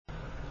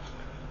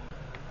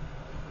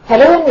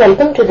Hello and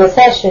welcome to the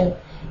session.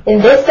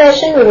 In this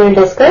session we will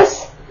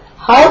discuss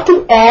how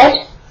to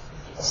add,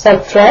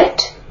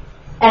 subtract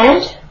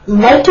and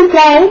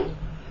multiply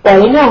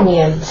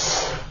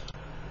polynomials.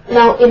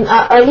 Now in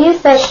our earlier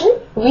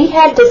session we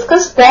had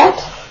discussed that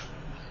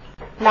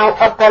now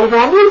a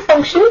polynomial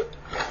function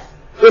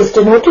is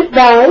denoted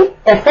by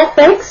f of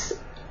x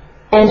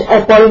and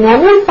a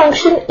polynomial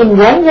function in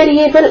one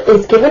variable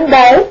is given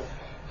by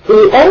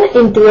an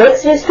into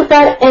x raised to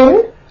power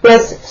n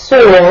plus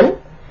so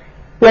on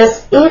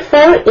plus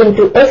a4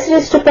 into x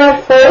raised to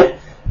power 4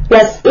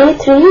 plus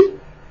a3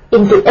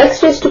 into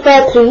x raised to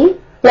power 3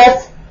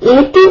 plus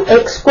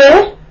a2x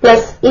square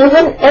plus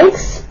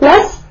a1x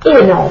plus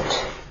a0,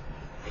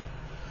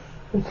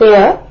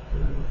 where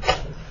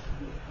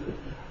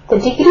the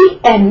degree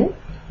n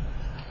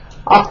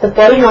of the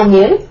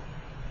polynomial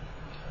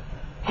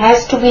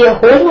has to be a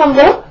whole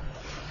number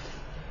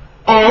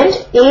and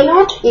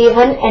a0,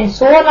 a1 and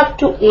so on up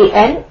to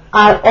an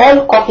are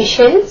all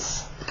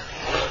coefficients,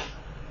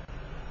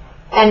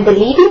 and the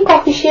leading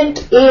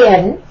coefficient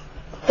an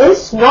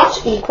is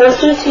not equal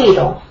to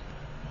 0.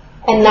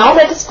 And now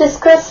let us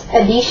discuss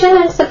addition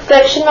and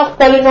subtraction of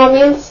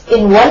polynomials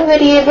in one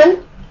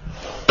variable.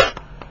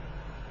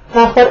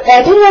 Now for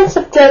adding and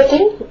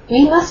subtracting,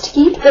 we must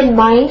keep in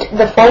mind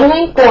the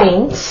following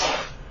points.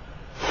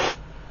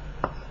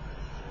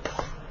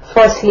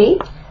 Firstly,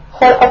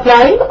 for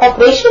applying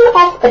operation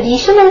of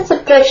addition and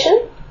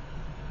subtraction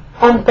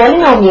on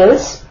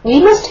polynomials, we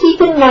must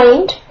keep in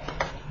mind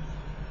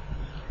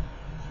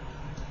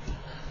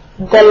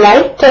the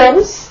like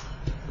terms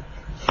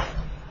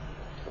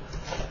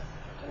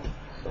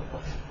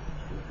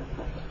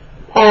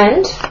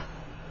and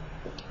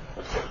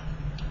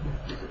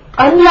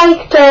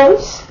unlike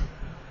terms.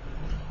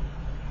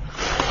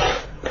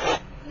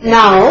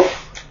 Now,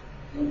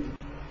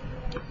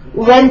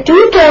 when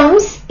two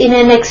terms in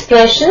an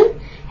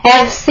expression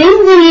have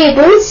same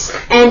variables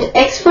and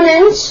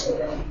exponents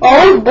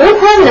or both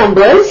have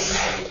numbers,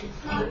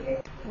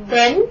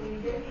 then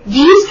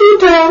these two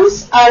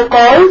terms are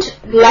called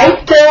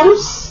like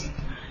terms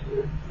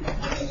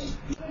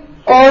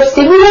or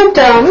similar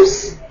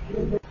terms.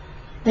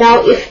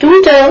 Now if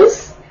two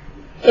terms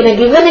in a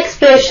given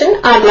expression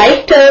are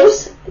like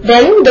terms,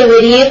 then the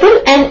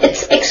variable and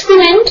its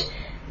exponent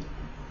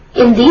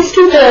in these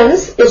two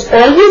terms is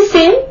always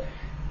same,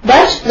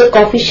 but the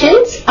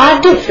coefficients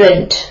are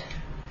different.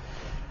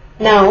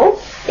 Now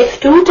if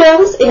two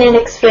terms in an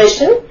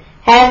expression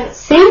have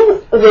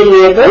same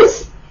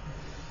variables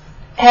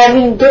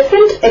having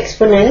different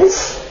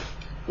exponents,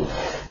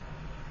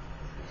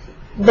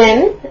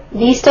 then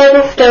these type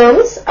of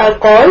terms are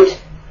called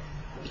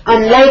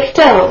unlike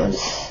terms.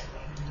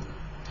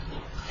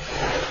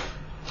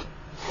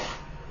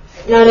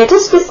 Now let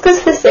us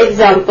discuss this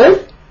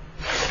example.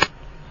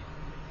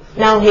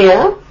 Now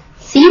here,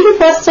 see the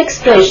first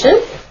expression.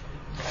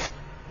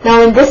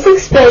 Now in this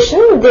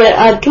expression there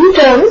are two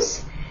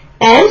terms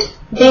and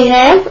they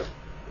have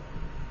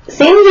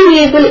same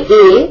variable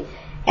a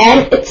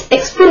and its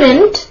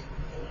exponent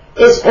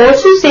is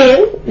also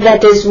same,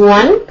 that is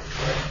 1.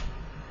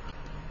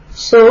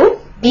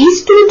 So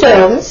these two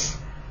terms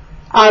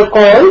are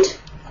called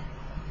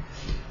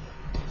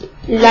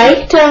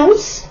like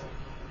terms,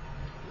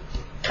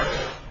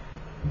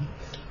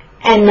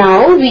 and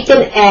now we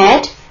can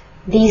add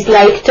these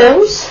like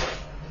terms.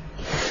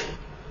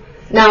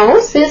 Now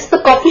since the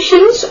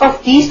coefficients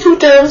of these two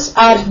terms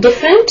are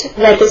different,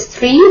 that is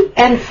 3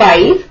 and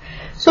 5,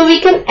 so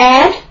we can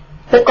add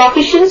the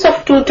coefficients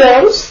of two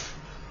terms.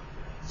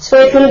 So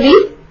it will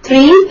be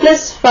 3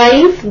 plus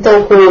 5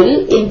 the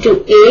whole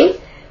into a,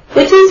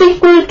 which is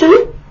equal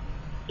to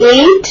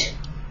 8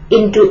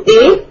 into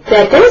a,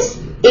 that is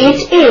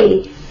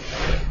 8a.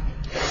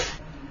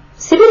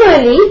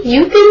 Similarly,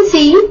 you can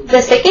see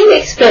the second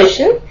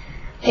expression.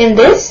 In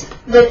this,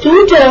 the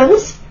two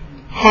terms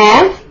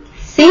have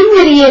same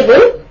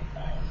variable,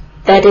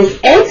 that is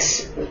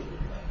x,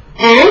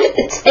 and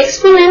its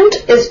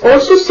exponent is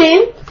also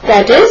same,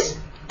 that is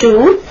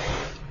 2.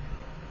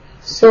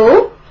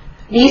 So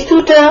these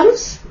two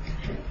terms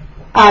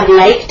are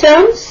like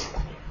terms.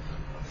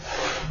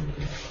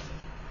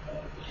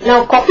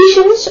 Now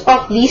coefficients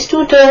of these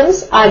two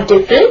terms are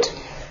different,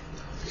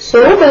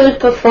 so we will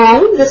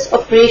perform this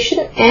operation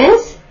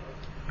as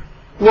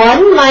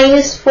 1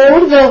 minus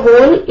 4 the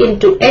whole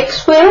into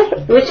x square,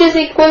 which is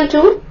equal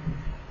to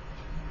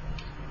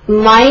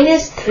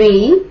minus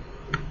 3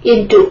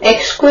 into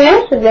x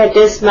square, that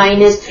is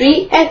minus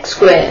 3x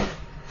square.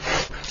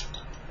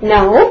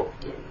 Now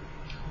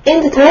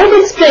in the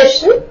third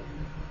expression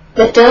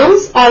the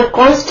terms are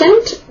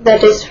constant,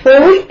 that is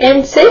 4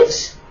 and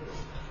 6.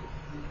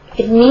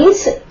 It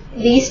means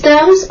these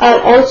terms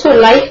are also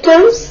like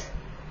terms,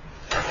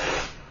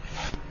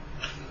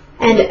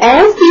 and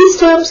as these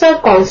terms are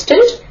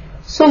constant,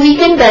 so we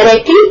can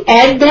directly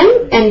add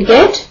them and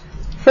get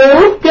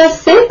 4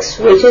 plus 6,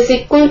 which is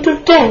equal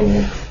to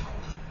 10.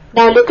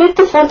 Now look at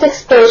the fourth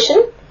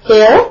expression.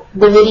 Here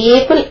the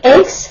variable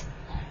x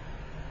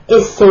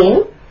is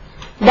same,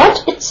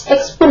 but its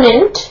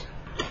exponent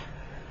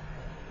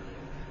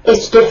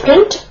is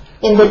different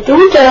in the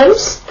two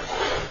terms,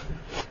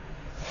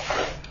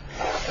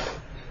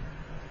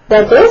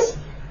 that is,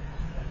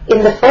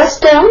 in the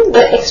first term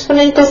the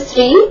exponent is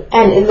 3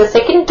 and in the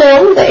second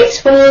term the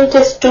exponent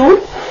is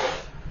 2.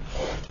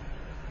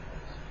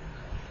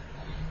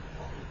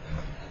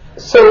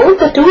 So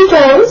the two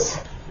terms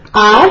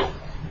are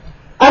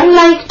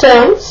unlike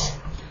terms,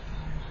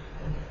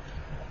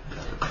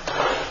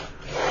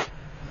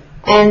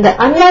 and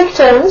the unlike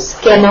terms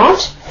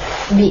cannot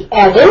be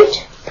added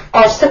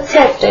or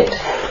subtracted.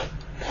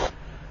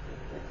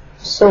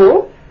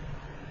 So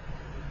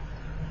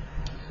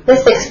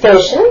this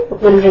expression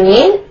will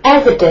remain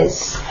as it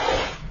is.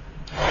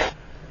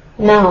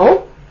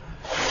 Now,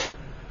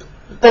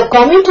 the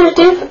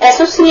commutative,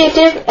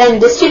 associative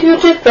and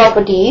distributive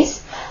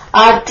properties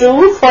are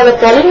true for the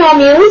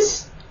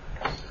polynomials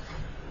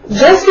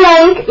just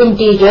like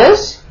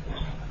integers,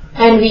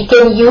 and we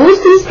can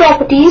use these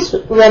properties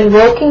when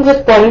working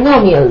with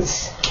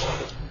polynomials.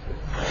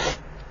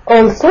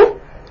 Also,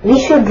 we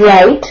should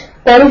write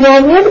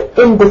polynomial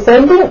in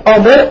descending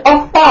order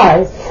of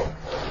powers.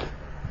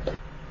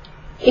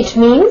 It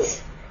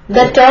means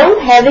the term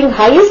having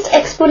highest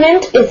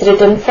exponent is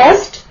written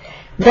first,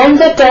 then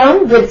the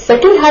term with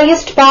second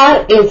highest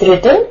power is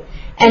written,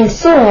 and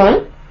so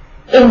on.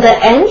 In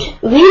the end,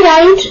 we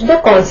write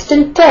the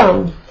constant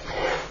term.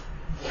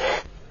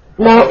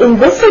 Now in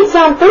this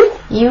example,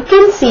 you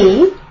can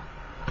see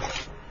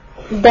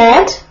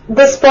that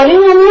this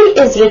polynomial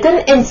is written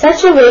in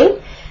such a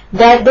way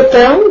that the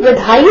term with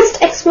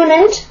highest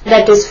exponent,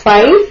 that is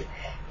 5,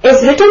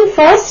 is written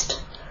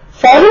first,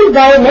 followed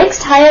by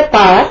next higher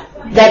power,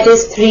 that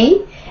is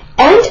 3,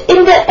 and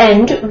in the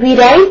end we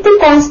write the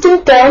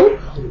constant term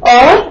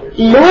or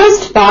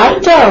lowest power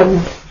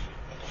term.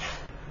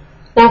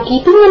 Now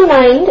keeping in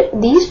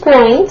mind these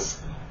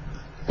points,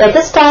 let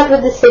us start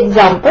with this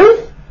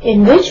example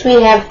in which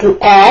we have to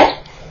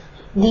add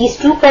these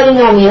two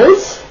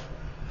polynomials.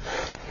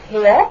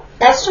 Here,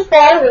 first of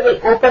all, we will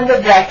open the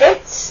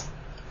brackets,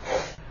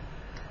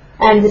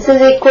 and this is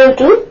equal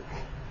to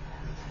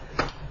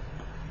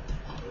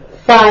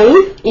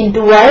 5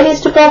 into y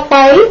raised to power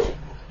 5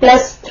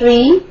 plus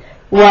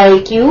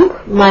 3y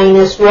cube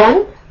minus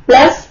 1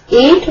 plus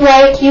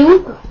 8y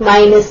cube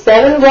minus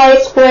 7y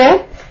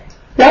square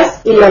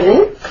plus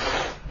 11.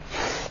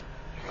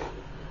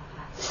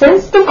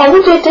 Since the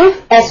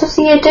commutative,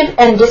 associative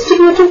and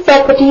distributive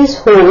properties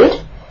hold,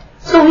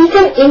 so we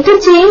can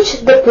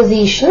interchange the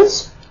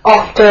positions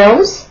of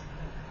terms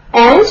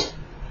and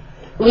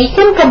we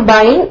can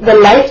combine the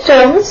like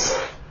terms.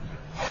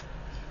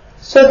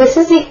 So this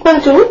is equal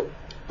to,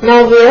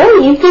 now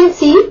here you can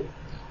see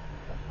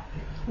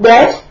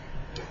that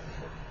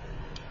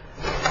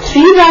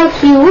 3y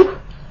cube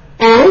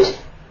and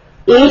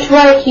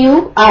 8y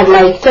cube are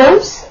like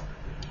terms.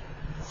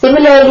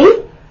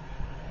 Similarly,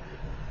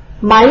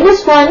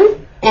 minus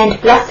 1 and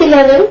plus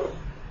 11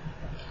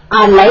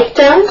 are like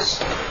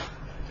terms.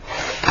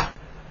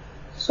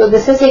 So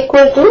this is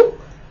equal to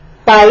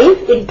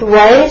 5 into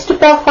y raised to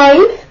power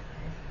 5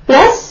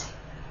 plus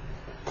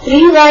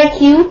 3y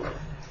cube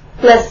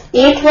plus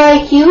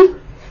 8y cube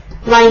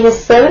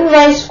minus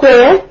 7y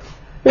square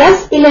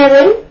plus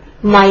 11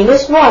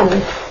 minus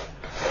 1.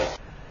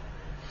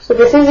 So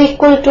this is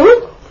equal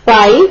to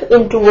 5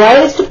 into y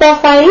raised to power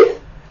 5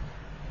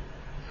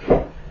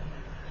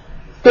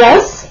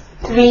 plus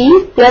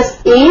 3 plus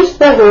 8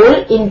 the whole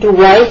into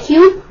y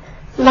cube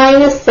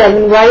minus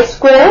 7y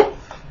square,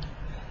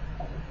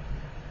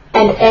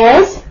 and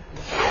as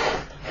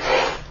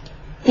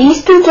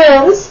these two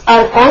terms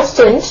are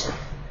constant,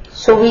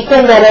 so we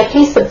can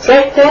directly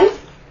subtract them,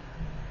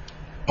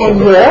 and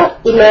here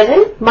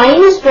 11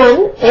 minus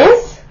 1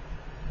 is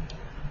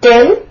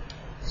 10,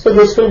 so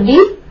this will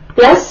be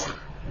plus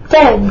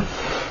 10,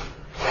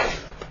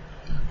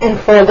 and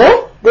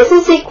further this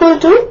is equal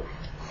to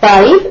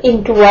 5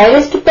 into y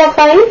raised to power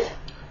 5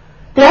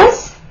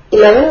 plus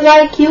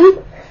 11y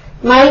cube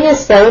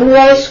minus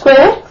 7y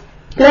square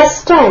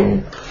plus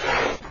 10.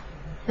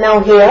 Now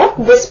here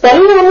this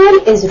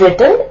polynomial is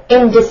written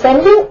in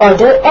descending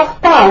order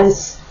of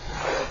powers.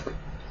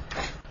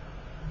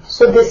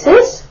 So this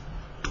is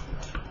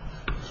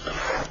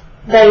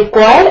the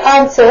required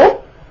answer,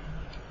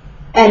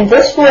 and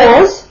this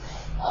was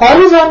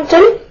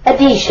horizontal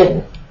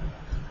addition.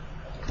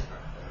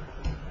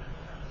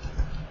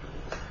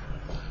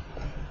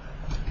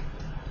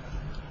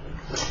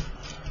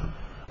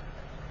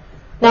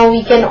 Now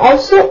we can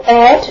also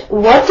add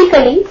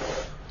vertically.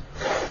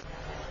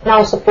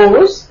 Now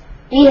suppose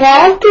we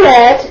have to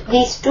add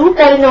these two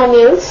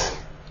polynomials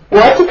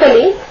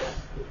vertically.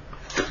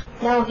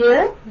 Now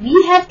here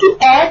we have to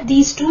add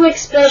these two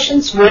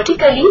expressions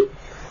vertically.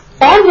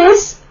 For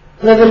this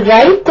we will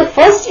write the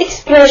first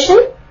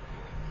expression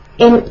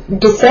in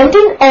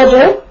descending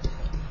order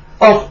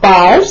of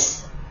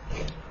powers,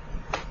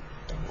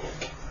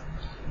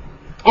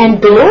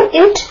 and below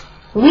it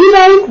we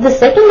write the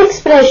second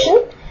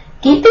expression,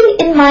 keeping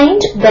in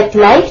mind that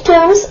like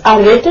terms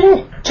are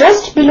written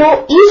just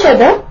below each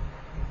other.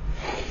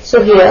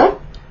 So here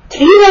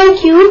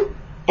 3y cube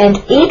and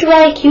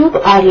 8y cube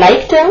are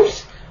like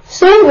terms.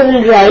 So we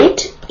will write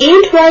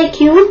 8y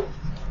cube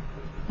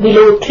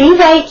below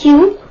 3y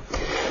cube,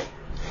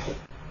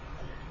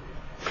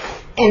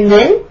 and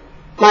then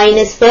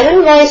minus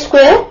 7y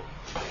square,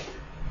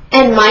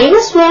 and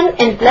minus 1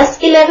 and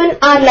plus 11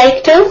 are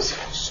like terms.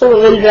 So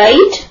we will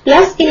write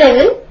plus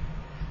 11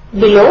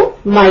 below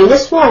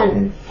minus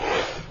 1.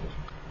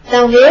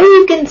 Now here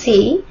you can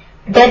see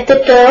that the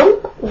term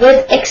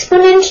with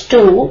exponent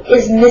 2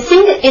 is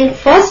missing in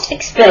first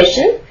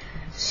expression.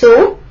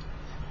 So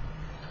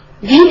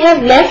we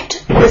have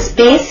left the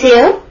space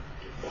here.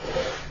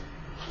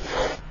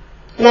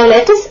 Now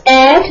let us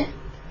add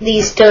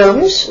these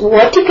terms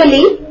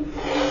vertically.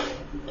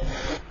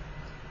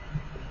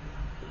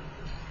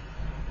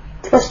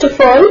 First of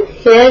all,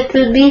 here it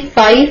will be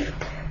 5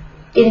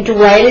 into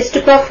y raised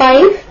to power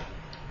 5,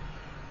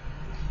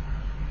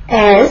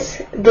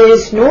 as there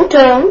is no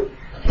term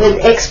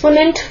with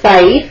exponent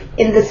 5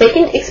 in the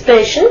second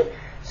expression.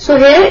 So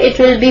here it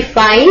will be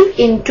 5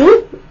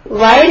 into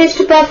y raised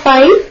to power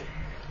 5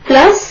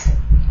 plus,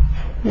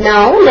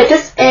 now let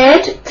us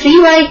add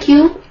 3y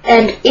cube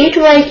and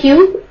 8y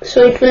cube,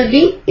 so it will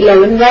be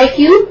 11y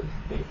cube,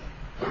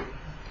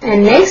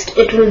 and next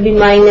it will be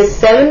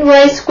minus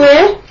 7y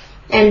square,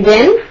 and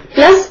then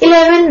plus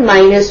 11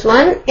 minus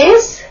 1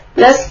 is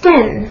plus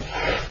 10.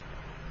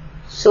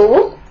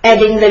 So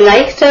adding the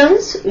like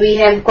terms, we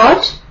have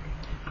got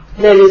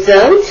the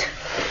result.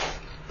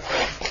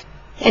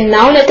 And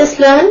now let us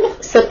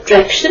learn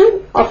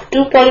subtraction of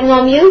two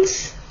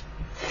polynomials.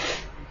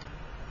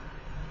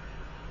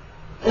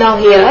 Now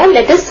here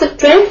let us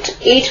subtract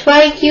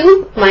 8y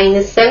cube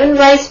minus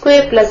 7y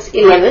square plus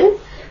 11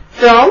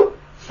 from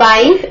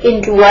 5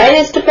 into y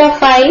raised to power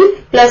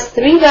 5 plus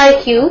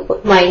 3y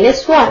cube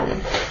minus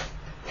 1.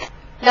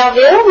 Now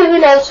here we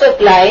will also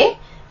apply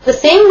the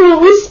same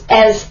rules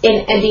as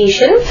in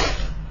addition.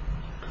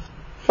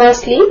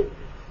 Firstly,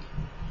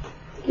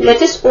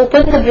 let us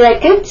open the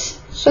brackets.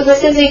 So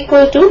this is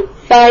equal to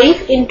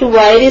 5 into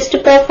y raised to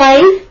power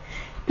 5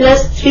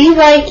 plus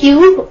 3y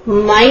cube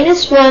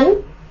minus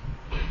 1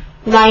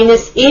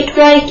 minus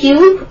 8y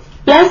cube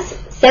plus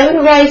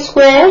 7y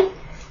square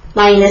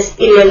minus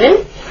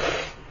 11.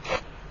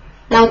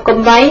 Now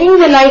combining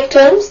the like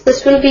terms,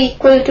 this will be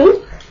equal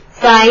to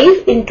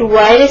 5 into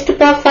y raised to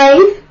power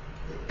 5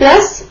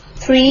 plus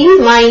 3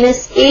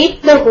 minus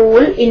 8 the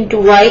whole into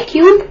y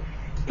cube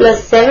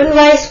plus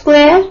 7y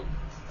square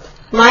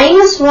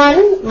minus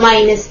 1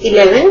 minus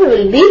 11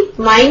 will be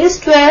minus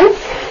 12,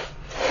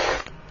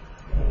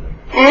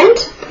 and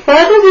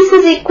further this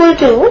is equal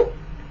to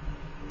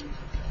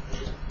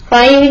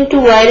 5 into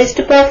y raised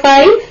to power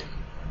 5.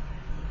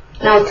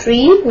 Now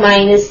 3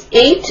 minus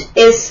 8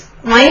 is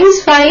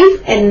minus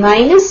 5, and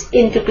minus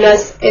into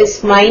plus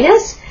is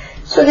minus.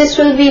 So this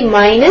will be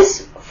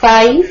minus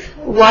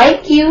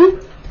 5y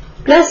cube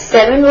plus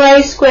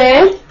 7y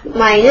square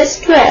minus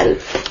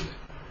 12.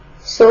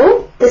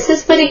 So this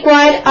is the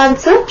required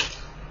answer,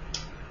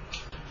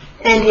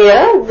 and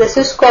here this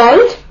is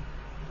called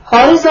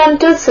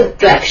horizontal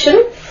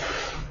subtraction.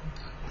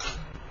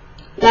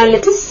 Now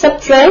let us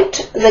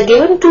subtract the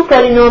given two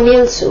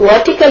polynomials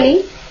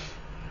vertically.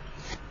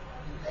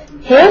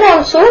 Here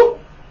also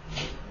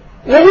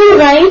we will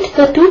write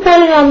the two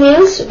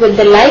polynomials with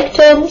the like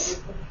terms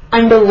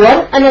under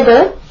one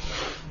another.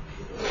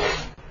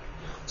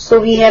 So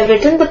we have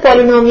written the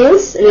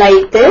polynomials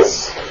like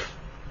this,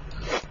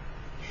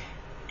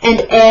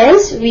 and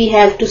as we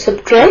have to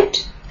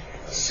subtract,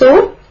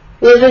 so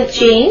we will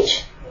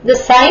change the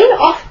sign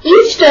of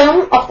each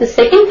term of the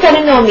second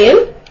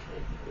polynomial.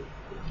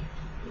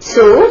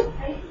 So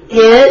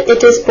here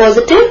it is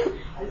positive,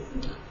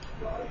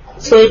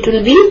 so it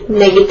will be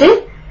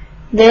negative.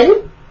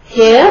 Then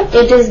here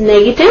it is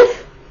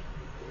negative,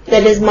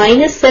 that is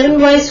minus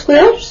 7y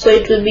square, so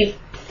it will be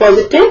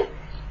positive.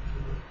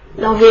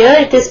 Now here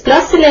it is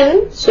plus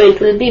 11, so it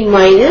will be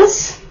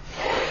minus.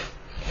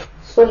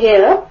 So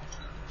here,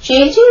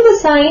 changing the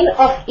sign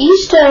of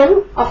each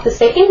term of the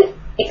second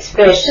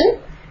expression,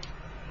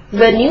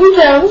 the new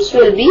terms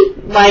will be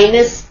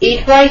minus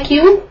 8y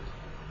cube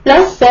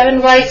plus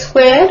 7y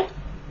square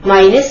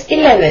minus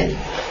 11.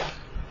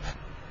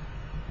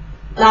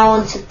 Now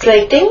on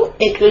subtracting,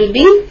 it will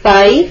be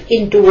 5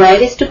 into y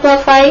raised to power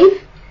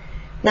 5.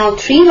 Now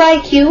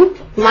 3y cube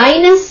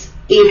minus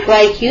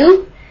 8y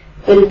cube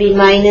will be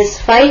minus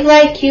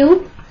 5y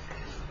cube.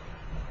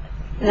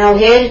 Now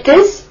here it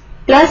is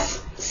plus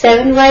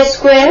 7y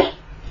square,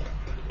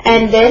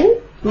 and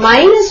then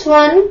minus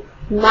 1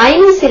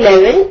 minus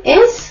 11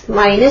 is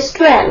minus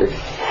 12.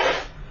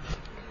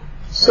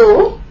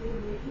 So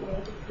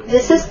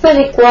this is the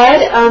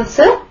required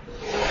answer.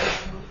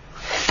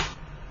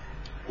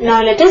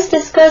 Now let us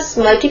discuss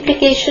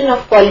multiplication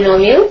of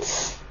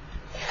polynomials.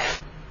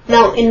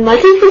 Now in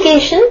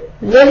multiplication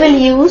we will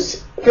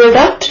use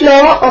product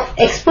law of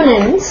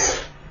exponents,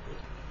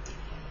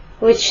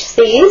 which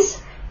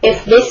says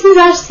if bases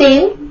are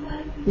same,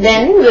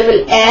 then we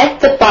will add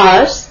the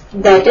powers,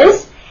 that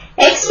is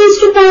x raised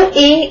to power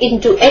a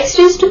into x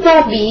raised to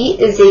power b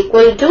is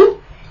equal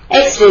to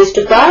x raised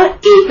to power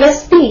a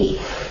plus b.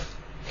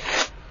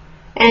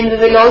 And we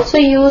will also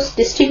use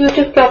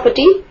distributive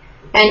property,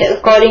 and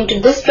according to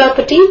this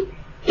property,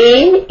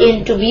 a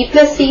into b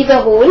plus c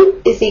the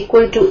whole is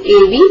equal to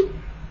ab,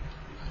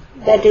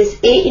 that is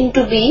a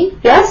into b,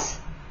 plus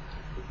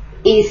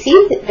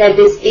ac, that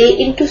is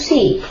a into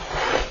c.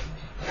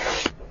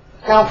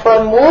 Now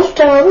for more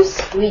terms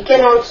we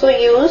can also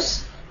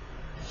use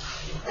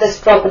this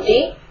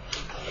property.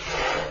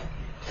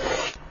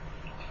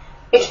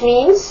 It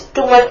means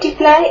to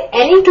multiply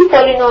any two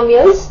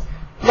polynomials,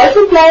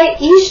 multiply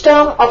each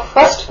term of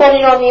first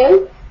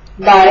polynomial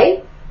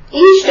by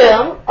each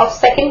term of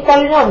second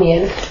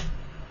polynomial.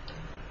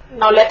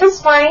 Now let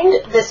us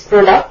find this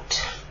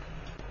product.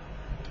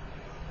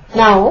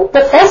 Now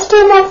the first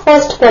term of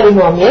first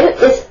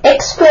polynomial is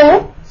x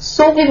square,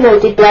 so we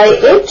multiply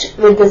it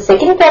with the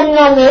second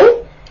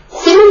polynomial.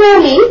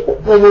 Similarly,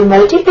 we will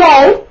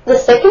multiply the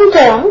second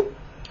term,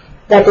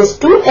 that is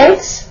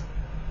 2x,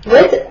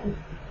 with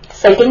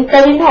second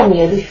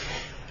polynomial.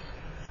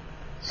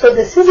 So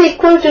this is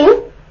equal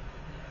to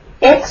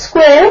x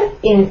square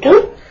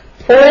into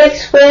 4x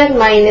square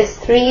minus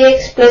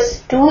 3x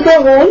plus 2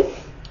 the whole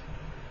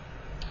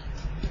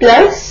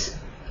plus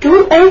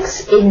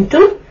 2x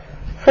into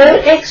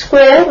 4x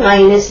square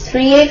minus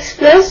 3x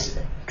plus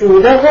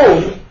 2 the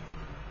whole.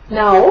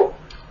 Now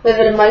we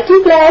will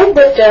multiply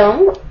the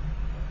term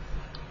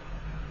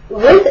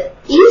with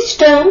each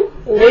term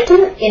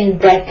written in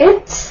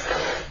brackets.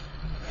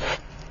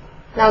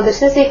 Now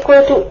this is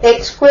equal to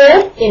x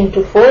square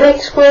into 4x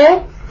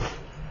square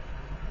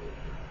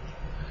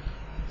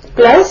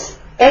plus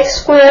x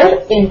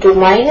square into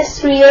minus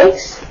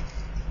 3x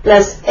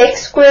plus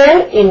x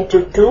square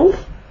into 2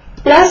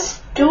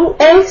 plus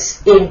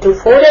 2x into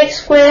 4x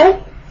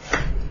square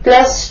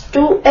plus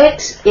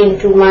 2x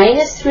into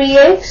minus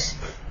 3x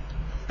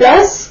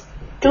plus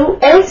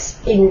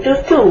 2x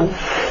into 2.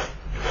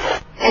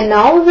 And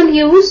now we will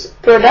use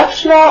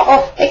product law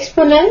of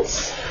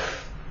exponents.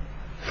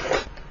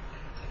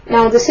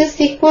 Now this is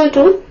equal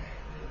to,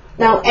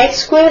 now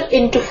x square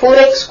into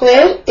 4x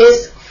square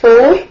is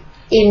 4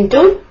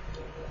 into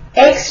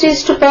x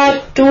raised to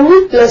power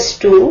 2 plus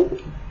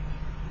 2,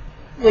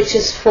 which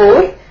is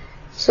 4.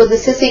 So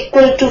this is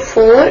equal to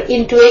 4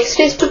 into x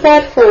raised to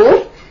power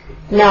 4.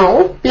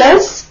 Now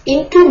plus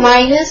into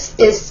minus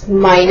is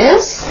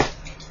minus,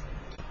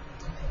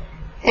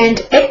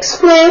 and x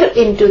square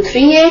into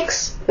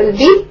 3x will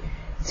be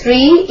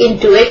 3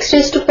 into x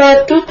raised to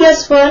power 2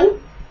 plus 1,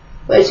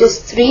 which is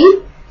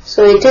 3.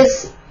 So it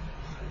is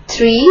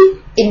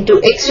 3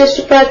 into x raised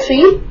to power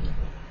 3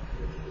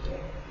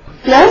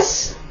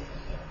 plus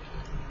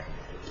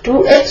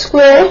 2x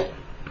square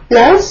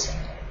plus,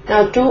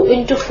 now 2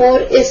 into 4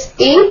 is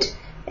 8,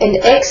 and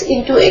x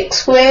into x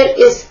square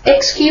is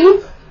x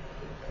cube.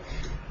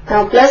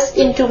 Now plus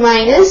into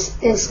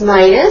minus is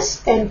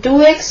minus, and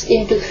 2x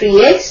into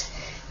 3x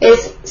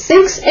is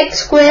 6x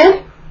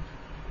square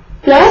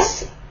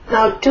plus,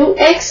 now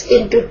 2x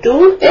into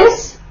 2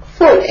 is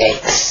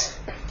 4x.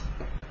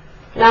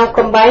 Now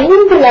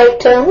combining the like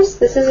terms,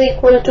 this is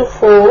equal to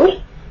 4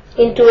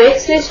 into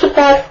x raised to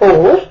power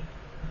 4.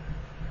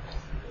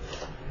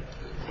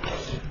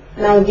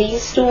 Now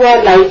these two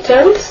are like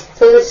terms,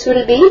 so this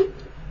will be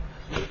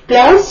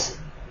plus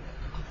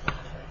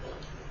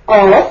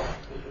of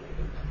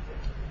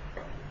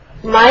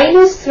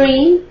minus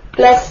 3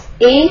 plus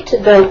 8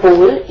 the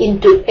whole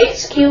into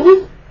x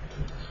cube.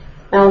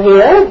 Now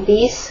here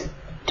these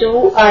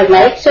two are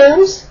like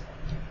terms,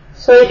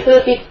 so it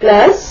will be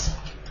plus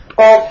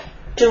of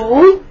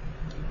 2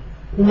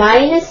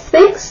 minus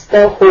 6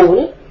 the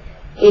whole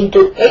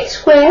into x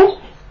square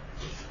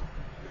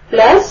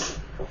plus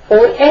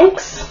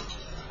 4x,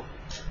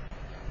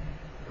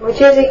 which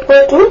is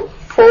equal to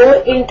 4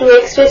 into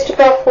x raised to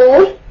power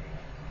 4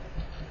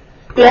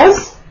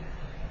 plus,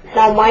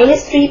 now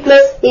minus 3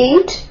 plus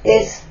 8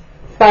 is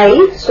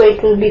 5, so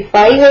it will be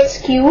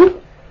 5x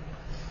cube.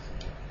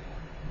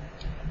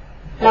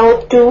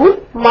 Now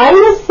 2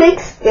 minus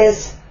 6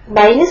 is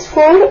minus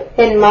 4,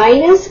 and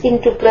minus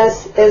into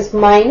plus is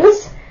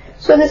minus,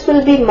 so this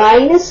will be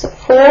minus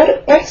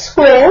 4x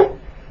square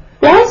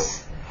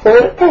plus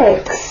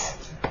 4x.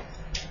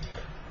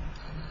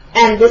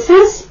 And this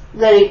is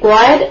the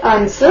required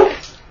answer.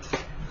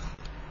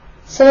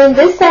 So in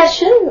this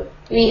session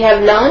we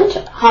have learned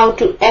how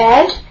to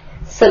add,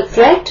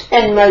 subtract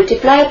and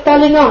multiply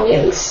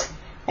polynomials.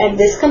 And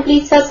this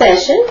completes our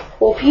session.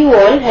 Hope you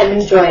all have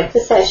enjoyed the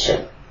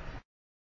session.